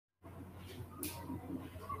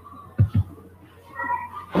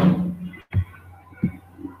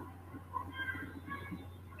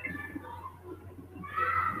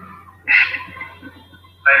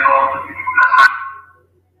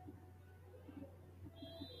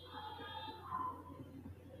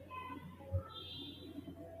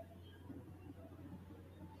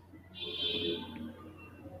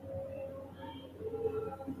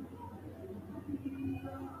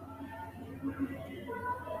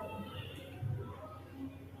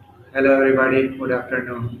Hello everybody, good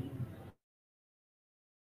afternoon.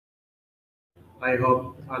 I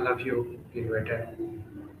hope all of you feel better.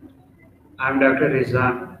 I'm Dr.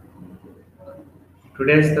 Rizwan.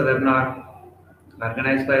 Today's the webinar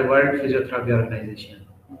organized by World Physiotherapy Organization.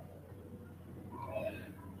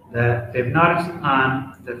 The webinar is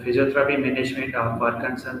on the physiotherapy management of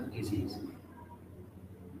Parkinson's disease.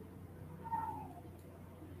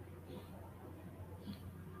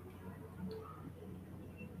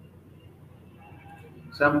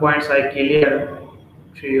 Some points I clear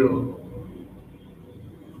to you.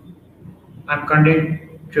 I'm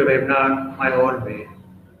conducting to webinar my own way.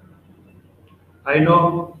 I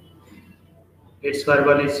know it's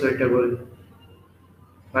verbally suitable,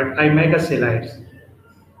 but I make a slides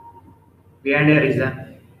behind a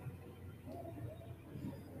reason.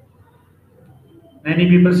 Many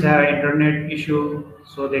people have internet issue,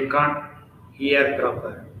 so they can't hear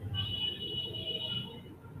proper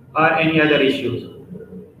or any other issues.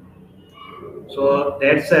 So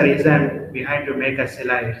that's the reason behind to make a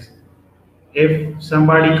slides. If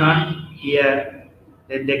somebody can't hear,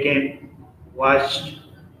 then they can watch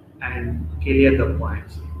and clear the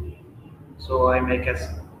points. So I make a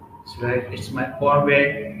slide. It's my own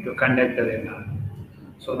way to conduct the webinar.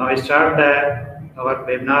 So now I start our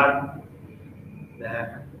webinar,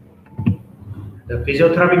 the, the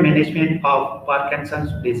physiotherapy management of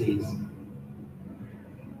Parkinson's disease.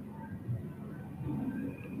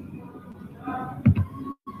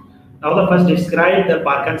 Now the first describe the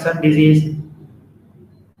Parkinson's disease.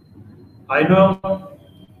 I know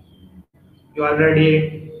you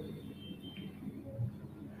already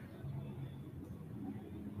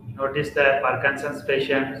noticed the Parkinson's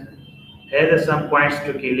patient. Here are some points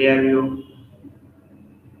to clear you.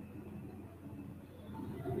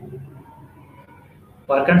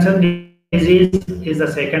 Parkinson's disease is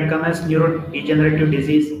the second commonest neurodegenerative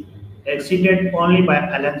disease, exceeded only by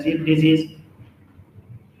Alzheimer's disease.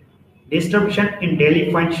 Disruption in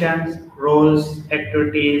daily functions, roles,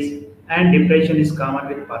 activities, and depression is common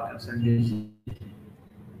with Parkinson's disease.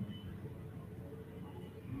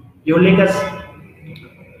 Eulicus,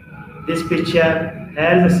 this picture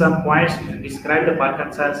has some points to describe the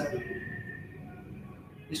Parkinson's.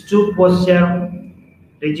 Stoop posture,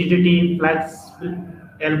 rigidity, flexible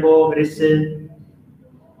elbow, wrist,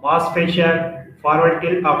 mass pressure, forward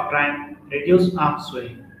tilt of trunk, reduced arm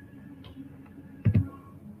swing.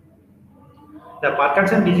 The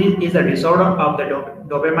Parkinson's disease is a disorder of the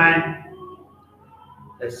dopamine,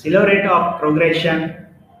 the slow rate of progression.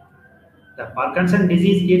 The Parkinson's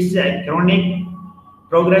disease is a chronic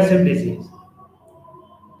progressive disease.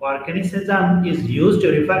 Parkinsonism is used to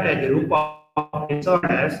refer a group of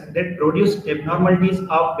disorders that produce abnormalities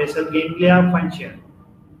of basal ganglia function.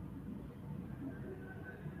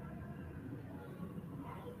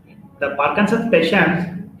 The Parkinson's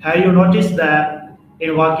patients, have you noticed that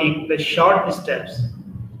in walking the short steps?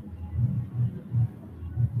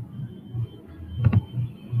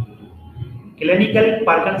 Clinical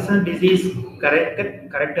Parkinson's disease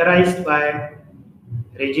characterized by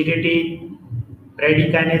rigidity,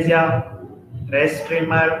 bradykinesia, rest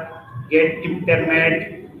tremor, gait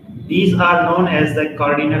impairment. These are known as the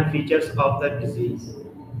cardinal features of the disease.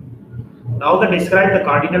 Now to describe the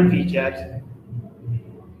cardinal features.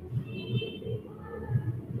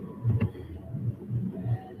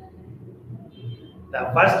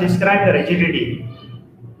 The first describe the rigidity.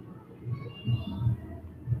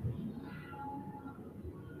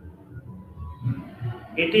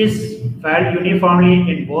 It is felt uniformly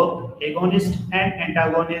in both agonist and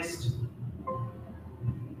antagonist.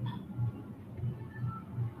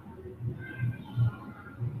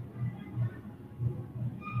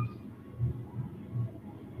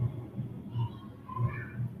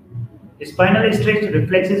 Spinal stretch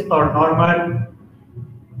reflexes are normal.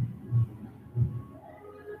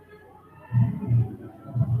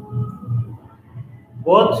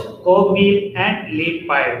 Both cogwheel and lead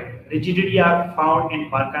pipe rigidity are found in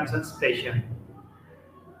Parkinson's patient.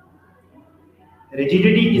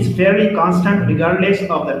 Rigidity is fairly constant regardless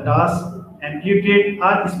of the task, amplitude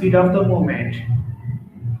or speed of the movement.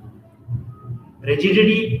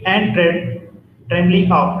 Rigidity and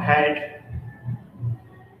trembling of head,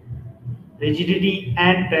 rigidity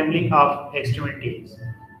and trembling of extremities.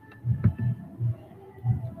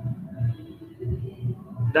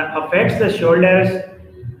 The affects the shoulders,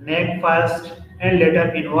 neck first, and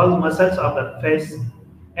later involves muscles of the face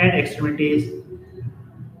and extremities.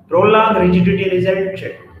 Prolonged rigidity results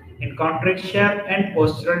in contraction and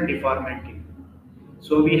postural deformity.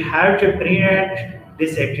 So we have to prevent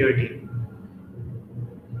this activity.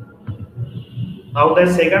 Now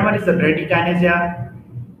the second one is the bradykinesia.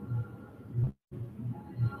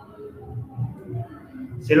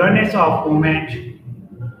 Slowness of movement.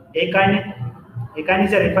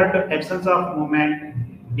 Akinesia refer to absence of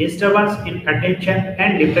movement. Disturbance in attention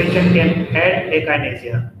and depression can add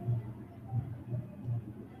akinesia.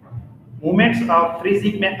 Movements of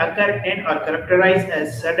freezing may occur and are characterized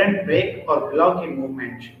as sudden break or block in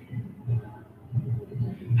movement.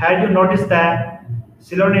 Have you noticed the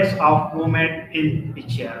slowness of movement in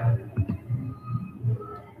picture?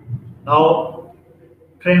 Now,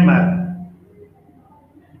 tremor.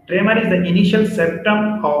 Tremor is the initial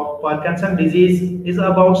symptom of Parkinson's disease is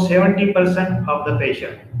about 70% of the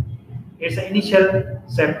patient. It's an initial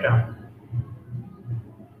symptom.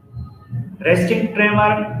 Resting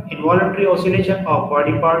tremor, involuntary oscillation of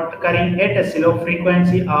body part occurring at a slow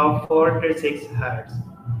frequency of 4 to 6 Hz.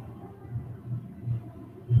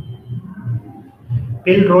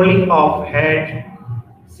 Pill rolling of head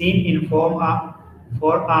seen in forearm,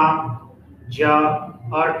 jaw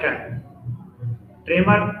or tongue.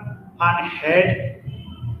 Tremor on head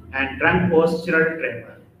and trunk postural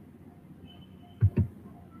tremor.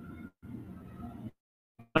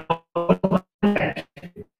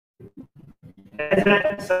 As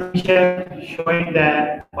a submission showing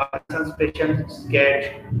that Parkinson's patients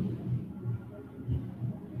get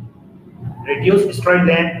reduced stride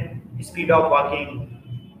length, speed of walking,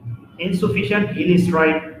 insufficient heel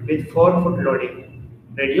stride with forefoot loading,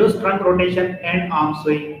 reduced trunk rotation and arm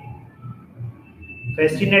swing,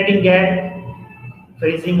 fascinating gait,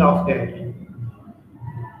 freezing of gait.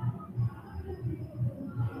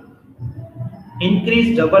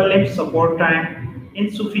 Increased double limb support time,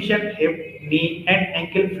 insufficient hip, knee and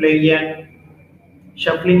ankle flexion,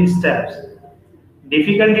 shuffling steps,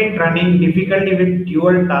 difficulty in running, difficulty with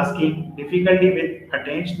dual tasking, difficulty with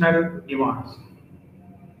attentional demands.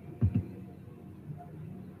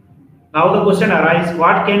 Now the question arises,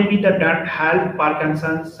 what can be done to help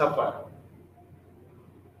Parkinson's suffer?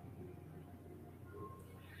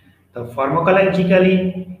 The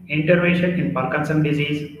pharmacologically intervention in Parkinson's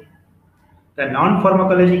disease, the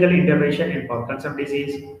non-pharmacological intervention in Parkinson's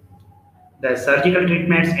disease, the surgical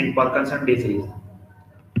treatments in Parkinson's disease.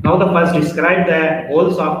 Now the first describe the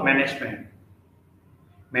goals of management.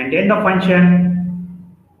 Maintain the function,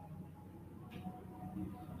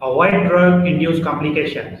 avoid drug-induced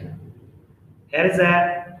complications. Here is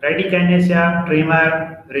a bradykinesia,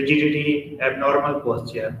 tremor, rigidity, abnormal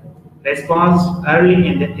posture. Response early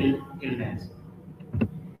in the illness.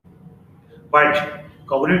 But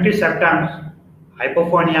cognitive symptoms,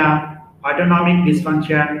 hypophonia, autonomic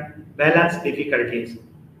dysfunction, balance difficulties.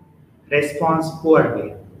 Response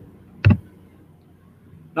poorly.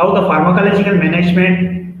 Now the pharmacological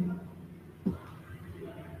management.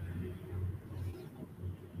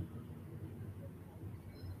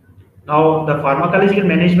 Now the pharmacological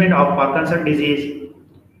management of Parkinson's disease,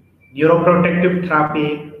 neuroprotective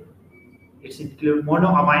therapy, it includes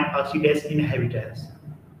monoamine oxidase inhibitors,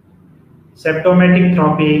 symptomatic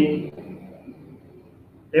therapy,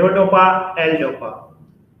 levodopa, L-dopa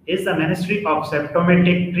is the ministry of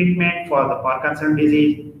symptomatic treatment for the Parkinson's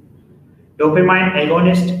disease, dopamine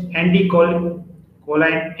agonist,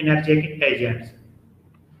 anticholinergic agents.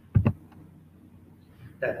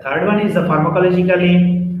 The third one is the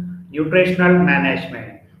pharmacologically nutritional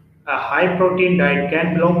management. A high protein diet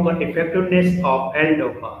can block the effectiveness of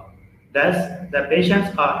L-dopa. Thus, the patients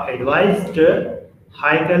are advised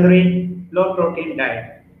high calorie, low protein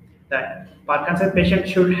diet. The Parkinson's patient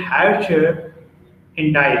should have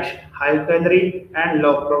in diet high calorie and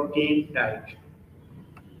low protein diet.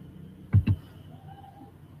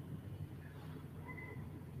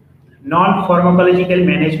 Non-pharmacological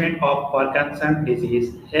management of Parkinson's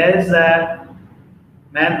disease has a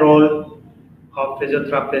main role of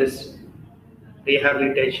physiotherapists,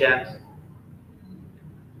 rehabilitation.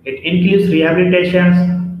 It includes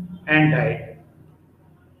rehabilitation and diet.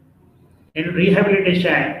 In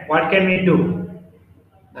rehabilitation, what can we do?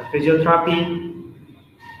 The physiotherapy,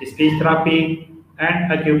 speech therapy,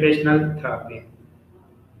 and occupational therapy.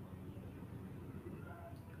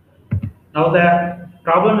 Now the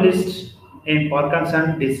problem lists in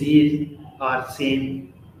Parkinson's disease are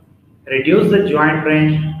seen: reduce the joint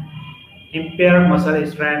range, impair muscle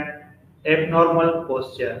strength, abnormal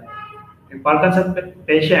posture. In Parkinson's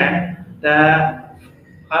patient,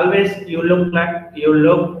 always you look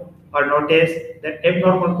or notice that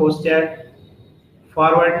abnormal posture,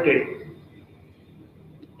 forward tilt,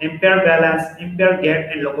 impaired balance, impaired gait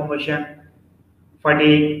and locomotion,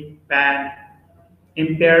 fatigue, pain,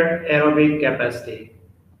 impaired aerobic capacity.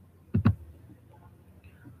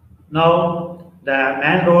 Now, the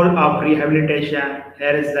main role of rehabilitation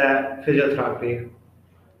here is the physiotherapy.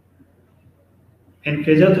 In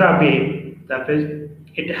physiotherapy, the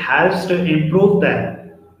It helps to improve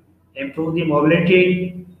the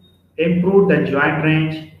mobility, improve the joint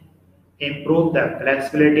range, improve the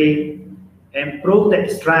flexibility, improve the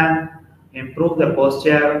strength, improve the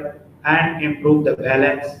posture, and improve the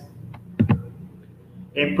balance,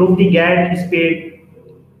 improve the gait speed,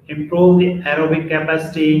 improve the aerobic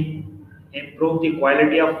capacity, improve the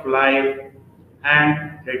quality of life,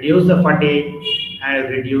 and reduce the fatigue and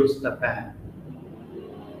reduce the pain.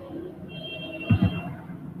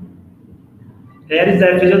 Here is the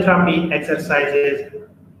physiotherapy exercises.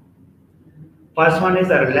 First one is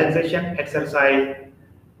the relaxation exercise.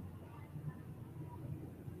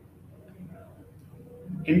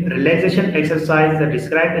 In relaxation exercise, the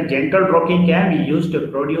described gentle rocking can be used to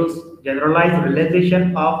produce generalized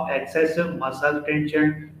relaxation of excessive muscle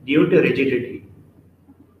tension due to rigidity.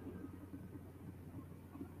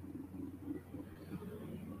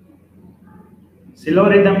 Slow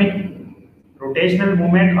rhythmic rotational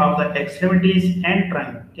movement of the extremities and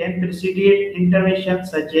trunk can precede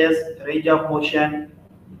interventions such as range of motion,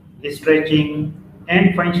 stretching,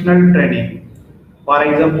 and functional training. For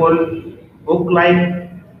example,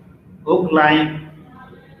 hook-like, hook-line,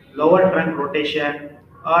 lower trunk rotation,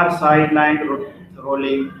 or sideline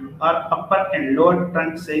rolling, or upper and lower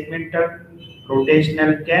trunk segmental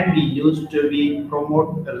rotational can be used to be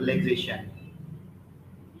promote relaxation.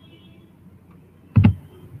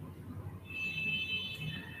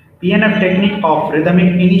 PNF technique of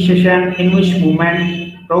rhythmic initiation in which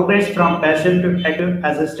movement progress from passive to active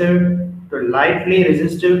assistive to lightly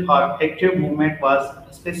resistive or active movement was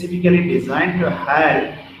specifically designed to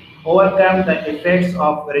help overcome the effects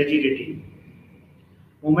of rigidity.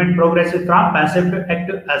 Movement progresses from passive to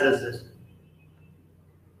active assistive.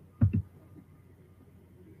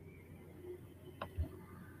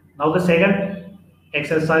 Now the second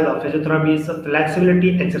exercise of physiotherapy is the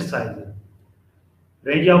flexibility exercise.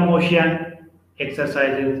 Range of motion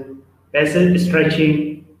exercises, passive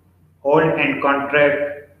stretching, hold and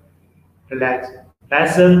contract, relax,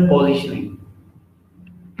 passive positioning.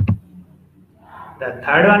 The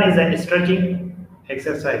third one is the stretching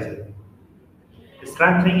exercises,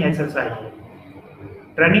 strengthening exercises.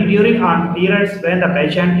 Training during on periods when the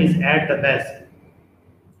patient is at the best.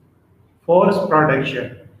 Force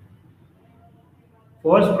production.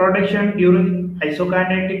 Force production during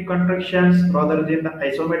isokinetic contractions rather than the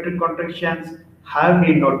isometric contractions have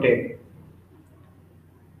been noted.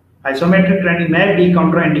 Isometric training may be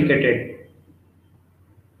contraindicated.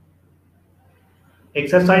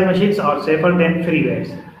 Exercise machines are safer than free weights.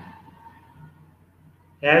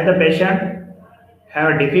 As the patient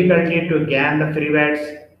have difficulty to gain the free weights,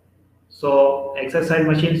 so exercise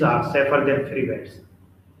machines are safer than free weights.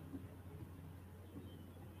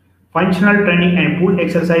 Functional training and pool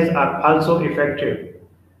exercise are also effective.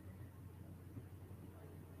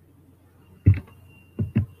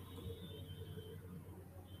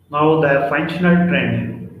 Now the functional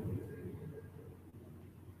training.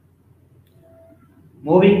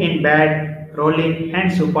 Moving in bed, rolling and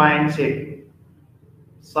supine sit.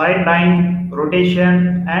 Sideline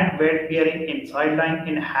rotation and weight bearing in sideline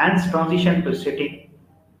enhance transition to sitting.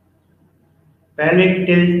 Pelvic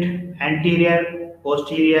tilt, anterior,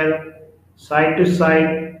 posterior, side to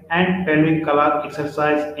side and pelvic collar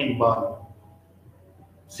exercise in bar.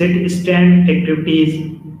 Sit stand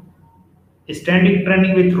activities, standing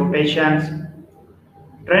training with rotations,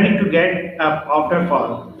 training to get up after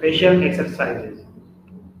fall, facial exercises.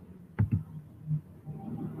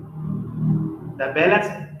 The balance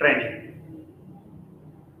training.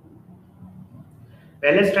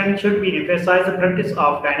 Balance training should be emphasize the practice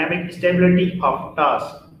of dynamic stability of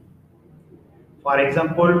task. For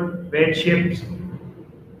example, weight shifts,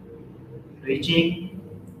 reaching,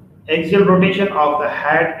 axial rotation of the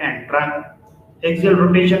head and trunk, axial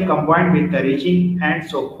rotation combined with the reaching and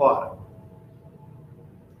so forth.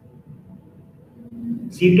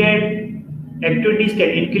 Seated activities can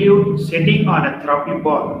include sitting on a therapy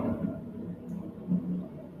ball.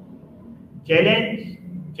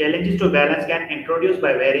 Challenges to balance can introduce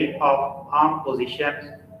by varying of arm positions.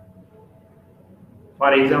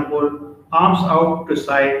 For example, arms out to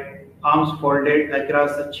side, arms folded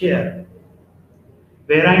across the chair.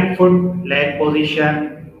 Varying foot leg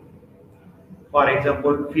position. For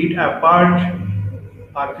example, feet apart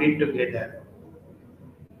or feet together.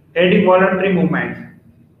 Adding voluntary movements.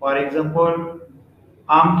 For example,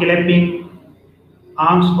 arm clapping,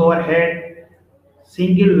 arms overhead,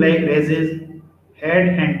 single leg raises, head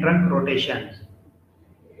and trunk rotations.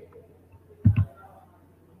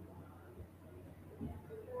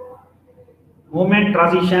 Movement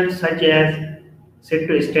transitions such as sit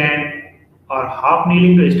to stand or half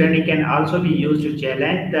kneeling to standing can also be used to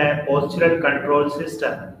challenge the postural control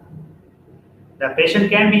system. The patient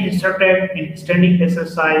can be instructed in standing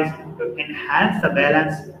exercise to enhance the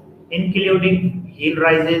balance, including heel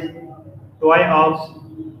rises, toy-offs,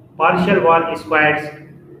 partial wall squats,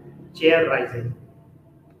 chair rises.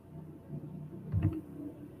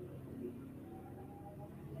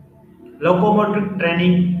 Locomotor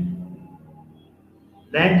training,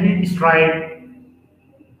 lengthening stride,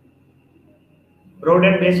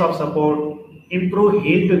 broaden base of support, improve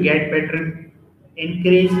heel to gait pattern,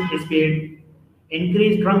 increase speed,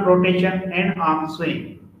 increase trunk rotation and arm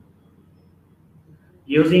swing.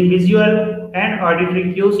 Using visual and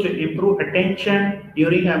auditory cues to improve attention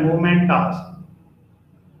during a movement task.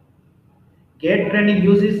 Gait training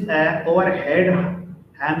uses an overhead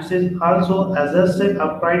hamstring also adjusted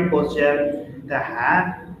upright posture. The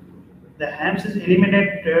hamstrings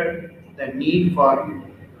eliminate the need for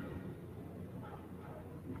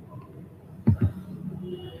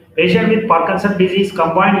patient with Parkinson's disease.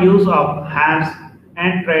 Combined use of hands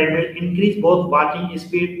and tread will increase both walking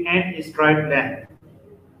speed and stride length.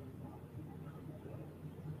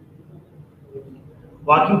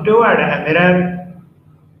 Walking toward a mirror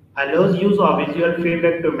allows use of visual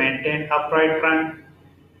feedback to maintain upright trunk.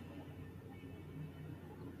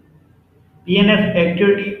 PNF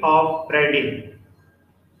activity of treading.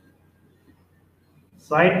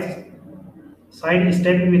 Side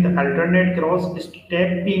stepping with alternate cross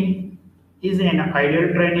stepping is an ideal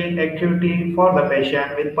training activity for the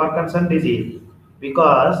patient with Parkinson's disease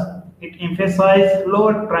because it emphasizes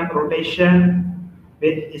lower trunk rotation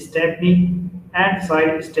with stepping and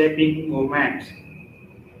side stepping movements.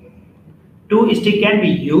 Two sticks can be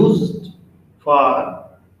used for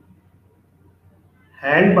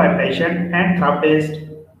held by patient and therapist.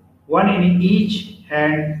 One in each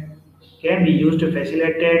hand can be used to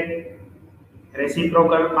facilitate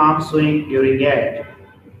reciprocal arm swing during gait.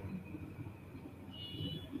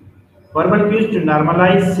 Verbal cues to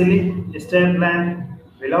normalize slip, step length,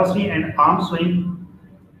 velocity and arm swing.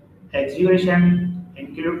 Execution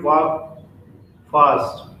include walk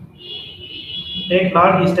fast, take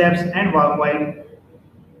large steps and walk while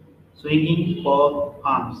swinging both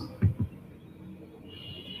arms.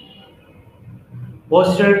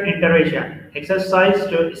 Postural intervention. Exercise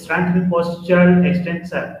to strengthen postural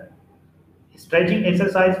extension. Stretching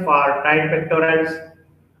exercise for tight pectorals.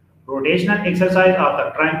 Rotational exercise of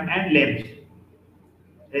the trunk and limbs.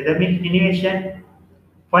 Rhythmic innovation.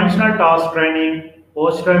 Functional toss training.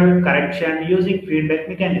 Postural correction using feedback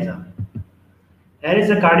mechanism. Here is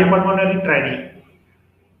the cardiopulmonary training.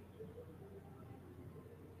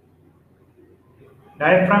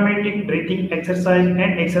 Diaphragmatic breathing exercise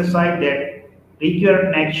and exercise that require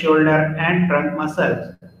neck, shoulder, and trunk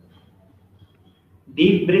muscles.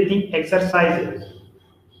 Deep breathing exercises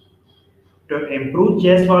to improve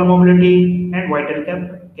chest wall mobility and vital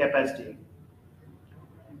capacity.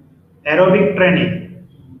 Aerobic training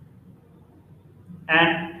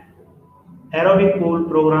and aerobic pool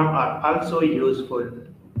program are also useful.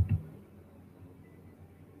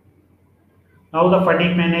 Now the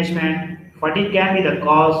fatigue management. Fatigue can be the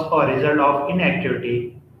cause or result of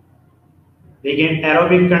inactivity. Begin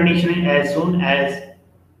aerobic conditioning as soon as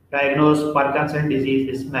diagnosed Parkinson's disease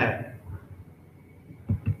is met.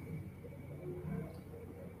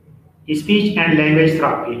 Speech and language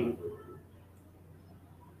therapy.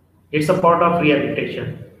 It's a part of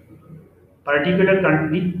rehabilitation. Particular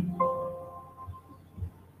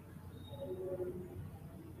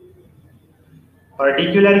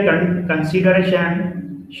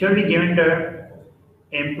consideration should be given to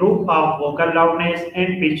improve of vocal loudness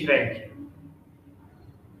and pitch range.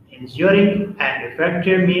 Ensuring an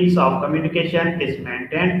effective means of communication is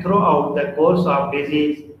maintained throughout the course of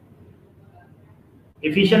disease.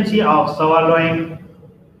 Efficiency of swallowing.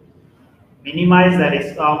 Minimize the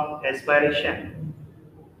risk of aspiration.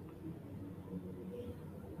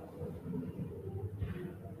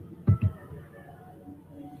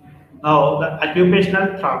 Now, the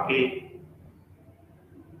occupational therapy.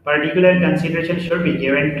 Particular consideration should be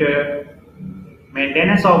given to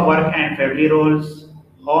maintenance of work and family roles,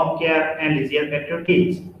 home care and leisure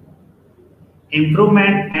activities,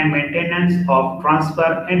 improvement and maintenance of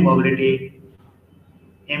transfer and mobility,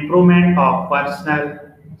 improvement of personal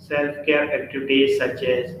self-care activities such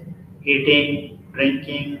as eating,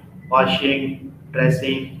 drinking, washing,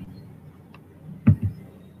 dressing.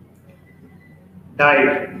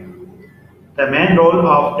 Diet. The main role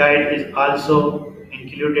of diet is also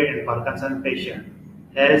included in Parkinson's patient.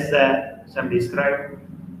 Here is some described.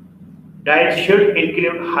 Diet should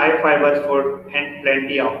include high fiber food and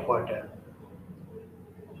plenty of water.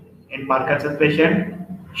 in Parkinson's patient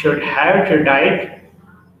should have to diet,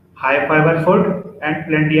 high fiber food, and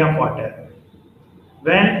plenty of water.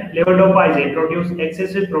 When levodopa is introduced,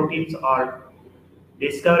 excessive proteins are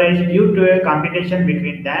discouraged due to a competition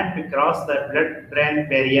between them to cross the blood-brain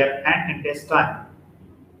barrier and intestine.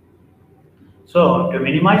 So, to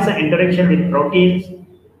minimize the interaction with proteins,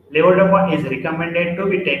 levodopa is recommended to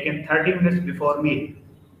be taken 30 minutes before meal.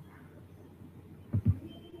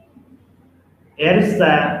 Here is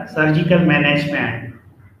the surgical management: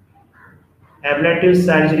 ablative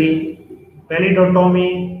surgery,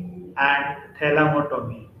 pelidotomy, and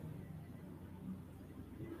thalamotomy.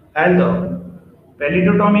 Although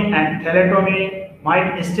pelidotomy and thalatomy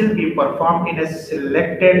might still be performed in a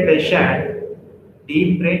selected patient,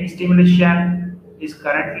 deep brain stimulation is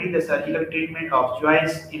currently the surgical treatment of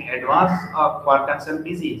choice in advance of Parkinson's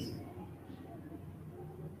disease.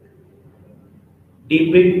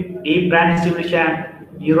 Deep brain stimulation,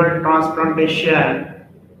 neural transplantation.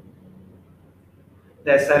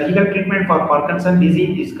 The surgical treatment for Parkinson's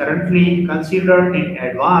disease is currently considered in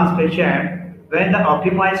advanced patients when the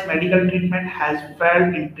optimized medical treatment has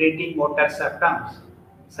failed in treating motor symptoms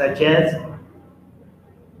such as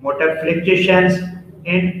motor fluctuations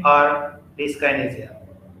in or dyskinesia.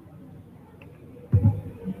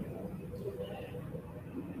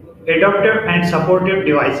 Adaptive and supportive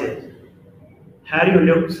devices. Here you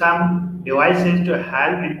look some devices to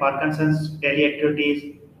help in Parkinson's daily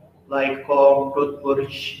activities like comb,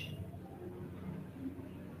 toothbrush,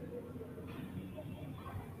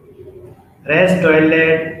 rest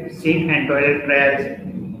toilet, seat and toilet trays,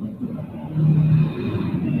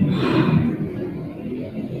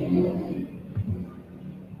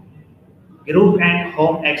 group and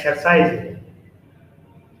home exercise.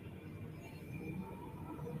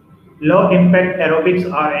 Low impact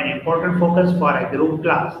aerobics are an important focus for a group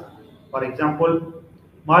class. For example,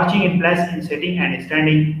 marching in place in sitting and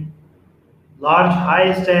standing, large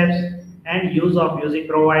high steps, and use of music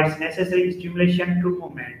provides necessary stimulation to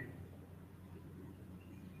movement.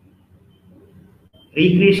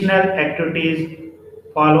 Recreational activities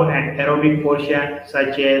follow an aerobic portion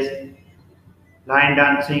such as line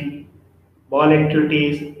dancing, ball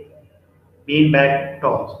activities, beanbag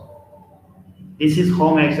toss. This is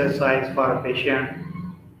home exercise for a patient.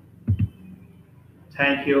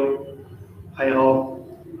 Thank you. I hope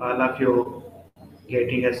all of you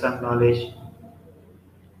getting some knowledge.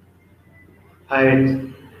 I will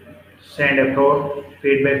send a code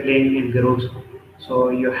feedback link in groups, so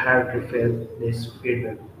you have to fill this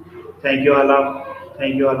feedback. Thank you all of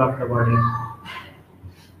everybody.